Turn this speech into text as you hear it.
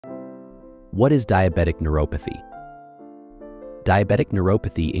What is diabetic neuropathy? Diabetic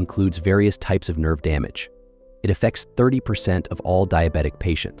neuropathy includes various types of nerve damage. It affects 30% of all diabetic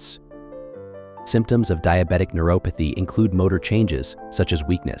patients. Symptoms of diabetic neuropathy include motor changes, such as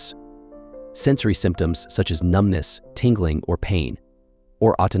weakness, sensory symptoms such as numbness, tingling, or pain,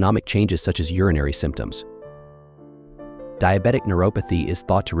 or autonomic changes such as urinary symptoms. Diabetic neuropathy is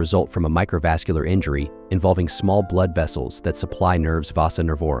thought to result from a microvascular injury involving small blood vessels that supply nerves vasa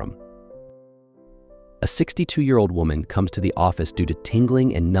nervorum. A 62-year-old woman comes to the office due to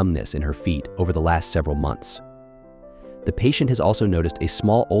tingling and numbness in her feet over the last several months. The patient has also noticed a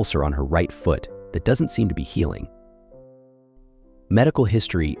small ulcer on her right foot that doesn't seem to be healing. Medical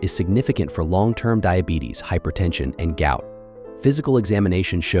history is significant for long-term diabetes, hypertension, and gout. Physical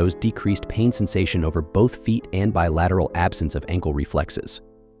examination shows decreased pain sensation over both feet and bilateral absence of ankle reflexes.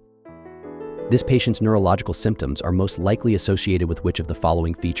 This patient's neurological symptoms are most likely associated with which of the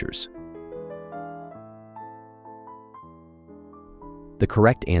following features? The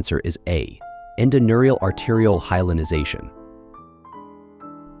correct answer is A, endoneurial arterial hyalinization.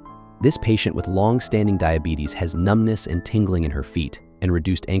 This patient with long-standing diabetes has numbness and tingling in her feet and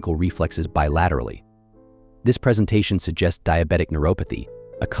reduced ankle reflexes bilaterally. This presentation suggests diabetic neuropathy,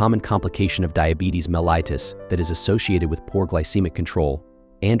 a common complication of diabetes mellitus that is associated with poor glycemic control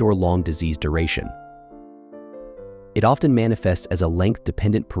and/or long disease duration. It often manifests as a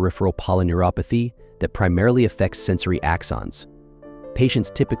length-dependent peripheral polyneuropathy that primarily affects sensory axons.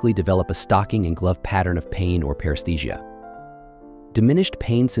 Patients typically develop a stocking and glove pattern of pain or paresthesia. Diminished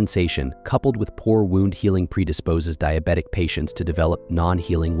pain sensation coupled with poor wound healing predisposes diabetic patients to develop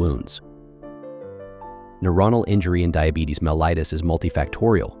non-healing wounds. Neuronal injury in diabetes mellitus is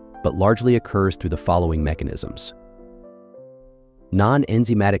multifactorial, but largely occurs through the following mechanisms.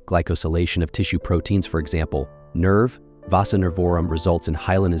 Non-enzymatic glycosylation of tissue proteins, for example, nerve, vasa nervorum, results in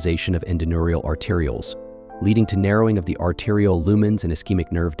hyalinization of endoneurial arterioles, leading to narrowing of the arteriole lumens and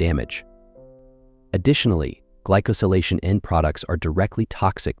ischemic nerve damage. Additionally, glycosylation end products are directly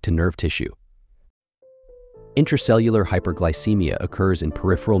toxic to nerve tissue. Intracellular hyperglycemia occurs in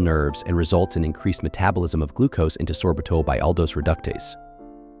peripheral nerves and results in increased metabolism of glucose into sorbitol by aldose reductase.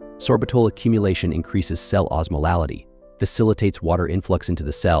 Sorbitol accumulation increases cell osmolality, facilitates water influx into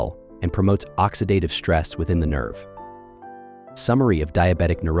the cell, and promotes oxidative stress within the nerve. Summary of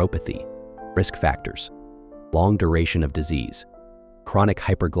diabetic neuropathy. Risk factors: long duration of disease, chronic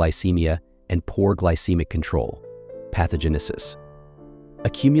hyperglycemia, and poor glycemic control. Pathogenesis.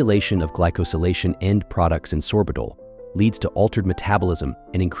 Accumulation of glycosylation end products in sorbitol leads to altered metabolism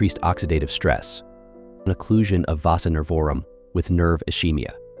and increased oxidative stress. An occlusion of vasa nervorum with nerve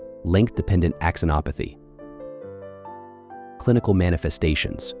ischemia. Length-dependent axonopathy. Clinical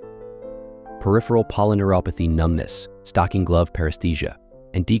manifestations: peripheral polyneuropathy, numbness, stocking glove paresthesia,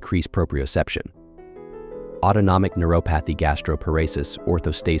 and decreased proprioception. Autonomic neuropathy, gastroparesis,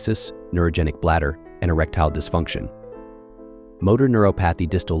 orthostasis, neurogenic bladder, and erectile dysfunction. Motor neuropathy,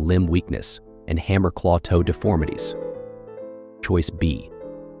 distal limb weakness, and hammer claw toe deformities. Choice B.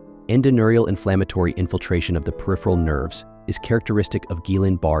 Endoneurial inflammatory infiltration of the peripheral nerves is characteristic of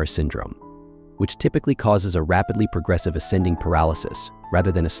Guillain-Barré syndrome, which typically causes a rapidly progressive ascending paralysis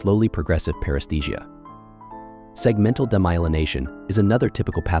rather than a slowly progressive paresthesia. Segmental demyelination is another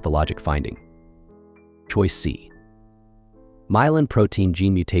typical pathologic finding. Choice C. Myelin protein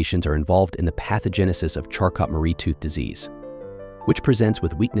gene mutations are involved in the pathogenesis of Charcot-Marie tooth disease, which presents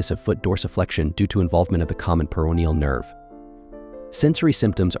with weakness of foot dorsiflexion due to involvement of the common peroneal nerve. Sensory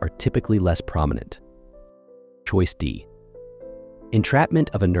symptoms are typically less prominent. Choice D. Entrapment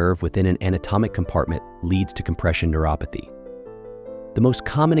of a nerve within an anatomic compartment leads to compression neuropathy. The most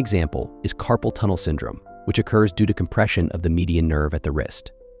common example is carpal tunnel syndrome, which occurs due to compression of the median nerve at the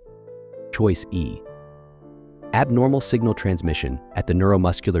wrist. Choice E. Abnormal signal transmission at the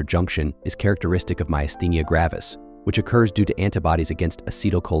neuromuscular junction is characteristic of myasthenia gravis, which occurs due to antibodies against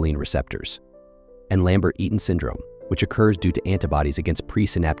acetylcholine receptors, and Lambert-Eaton syndrome, which occurs due to antibodies against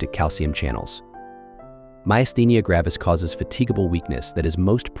presynaptic calcium channels. Myasthenia gravis causes fatigable weakness that is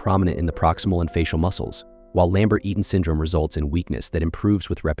most prominent in the proximal and facial muscles, while Lambert-Eaton syndrome results in weakness that improves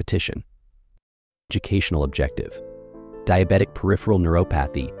with repetition. Educational objective. Diabetic peripheral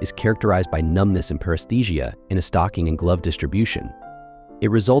neuropathy is characterized by numbness and paresthesia in a stocking and glove distribution. It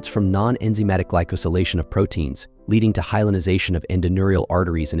results from non-enzymatic glycosylation of proteins, leading to hyalinization of endoneurial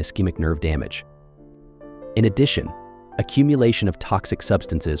arteries and ischemic nerve damage. In addition, accumulation of toxic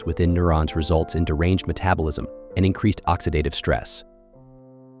substances within neurons results in deranged metabolism and increased oxidative stress.